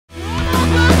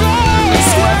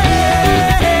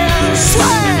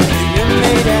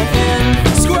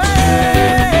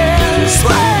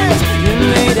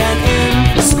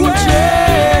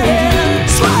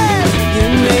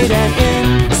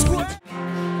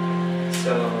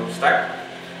So, start.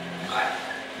 Alright.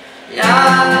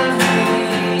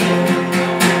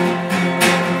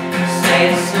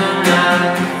 Say some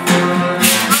love for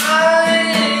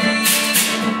mine.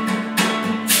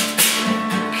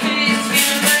 Kiss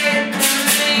you make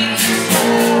me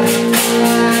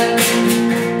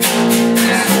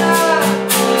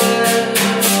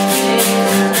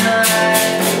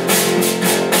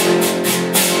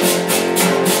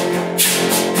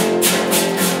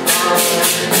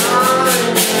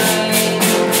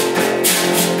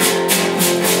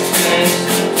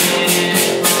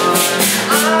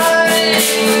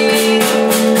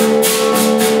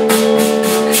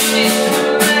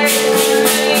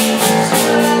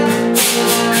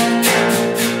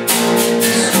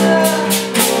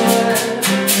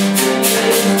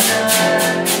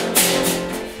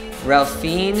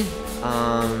Ralpheene,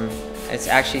 it's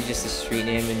actually just a street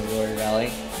name in Glory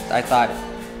Valley. I thought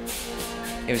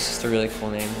it was just a really cool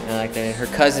name. And I like that. Her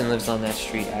cousin lives on that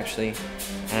street actually,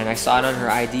 and I saw it on her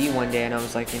ID one day, and I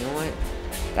was like, you know what?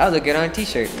 That would look good on a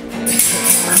T-shirt.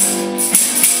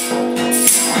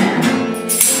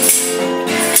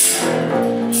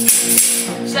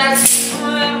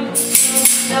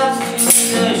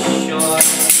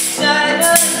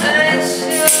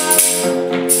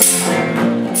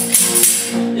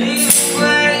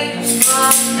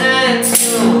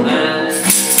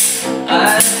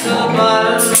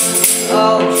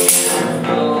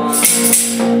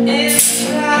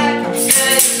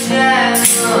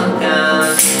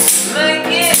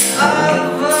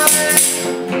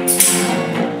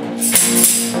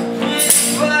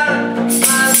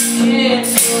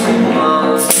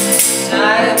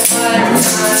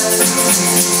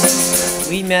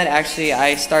 We met, actually,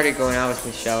 I started going out with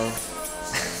Michelle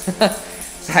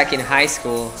back in high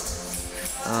school.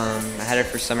 I had her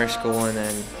for summer school, and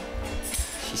then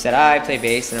she said, I play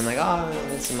bass, and I'm like, oh,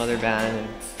 I'm in some other band, and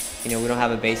you know, we don't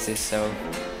have a bassist, so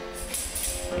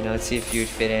you know, let's see if you would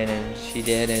fit in, and she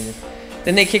did, and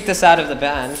then they kicked us out of the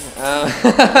band.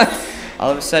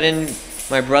 All of a sudden,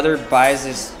 my brother buys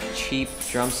this cheap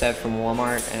drum set from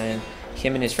Walmart, and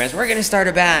him and his friends, we're gonna start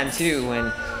a band too,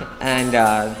 and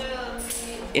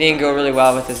it didn't go really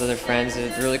well with his other friends.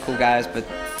 They're really cool guys, but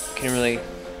couldn't really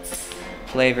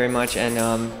play very much.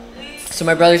 And so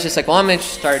my brother's just like, well, I'm gonna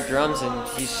start drums, and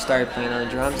he just started playing on the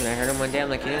drums. And I heard him one day. I'm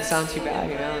like, you didn't sound too bad,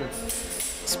 you know. And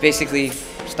just basically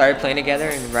started playing together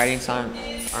and writing our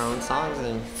own songs,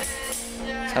 and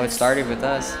that's how it started with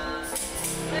us.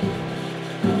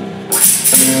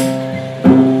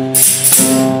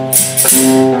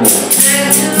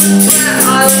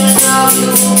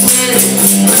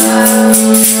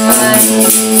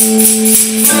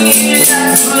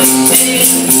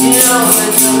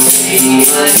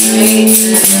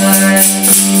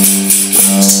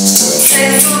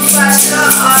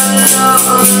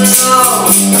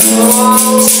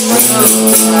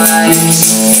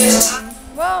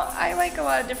 Well, I like a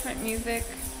lot of different music.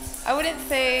 I wouldn't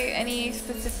say any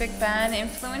specific band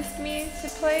influenced me to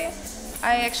play.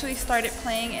 I actually started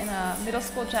playing in a middle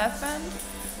school jazz band.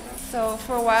 So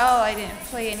for a while I didn't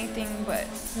play anything but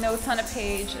notes on a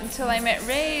page until I met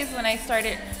Ray's, when I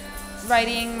started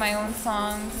writing my own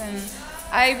songs, and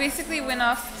I basically went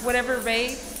off whatever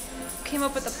Ray came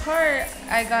up with the part.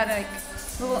 I got like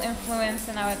a little influence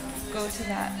and I would go to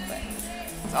that. But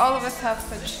all of us have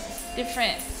such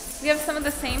different, we have some of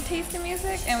the same taste in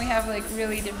music, and we have like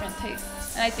really different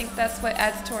tastes, and I think that's what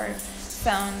adds to our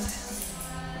sound.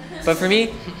 But for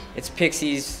me, it's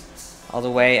Pixies all the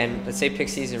way, and let's say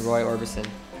Pixies and Roy Orbison.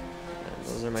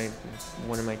 Those are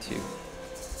one of my two.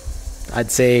 I'd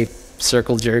say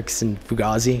Circle Jerks and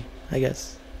Fugazi, I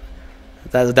guess.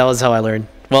 That was how I learned.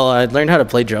 Well, I learned how to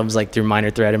play drums like through Minor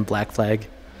Threat and Black Flag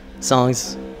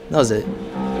songs. That was it.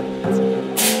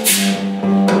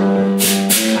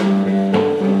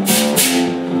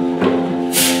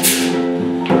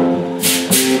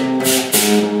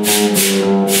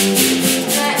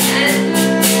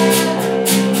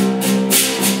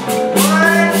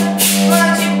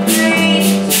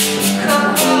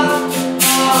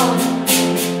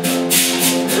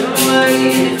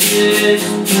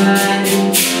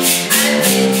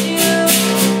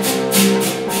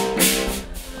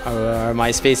 Our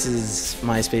MySpace is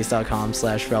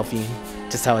myspace.com/Ralpheene.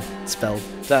 Just how it's spelled.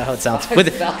 That's how it sounds.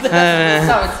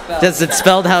 It's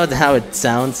spelled how it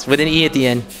sounds, with an E at the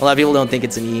end. A lot of people don't think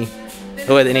it's an E.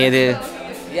 With an E at the end.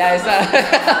 Yeah, it's not.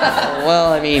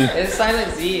 Well, I mean. It's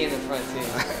silent Z in the front too.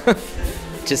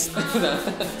 Just.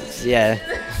 Yeah.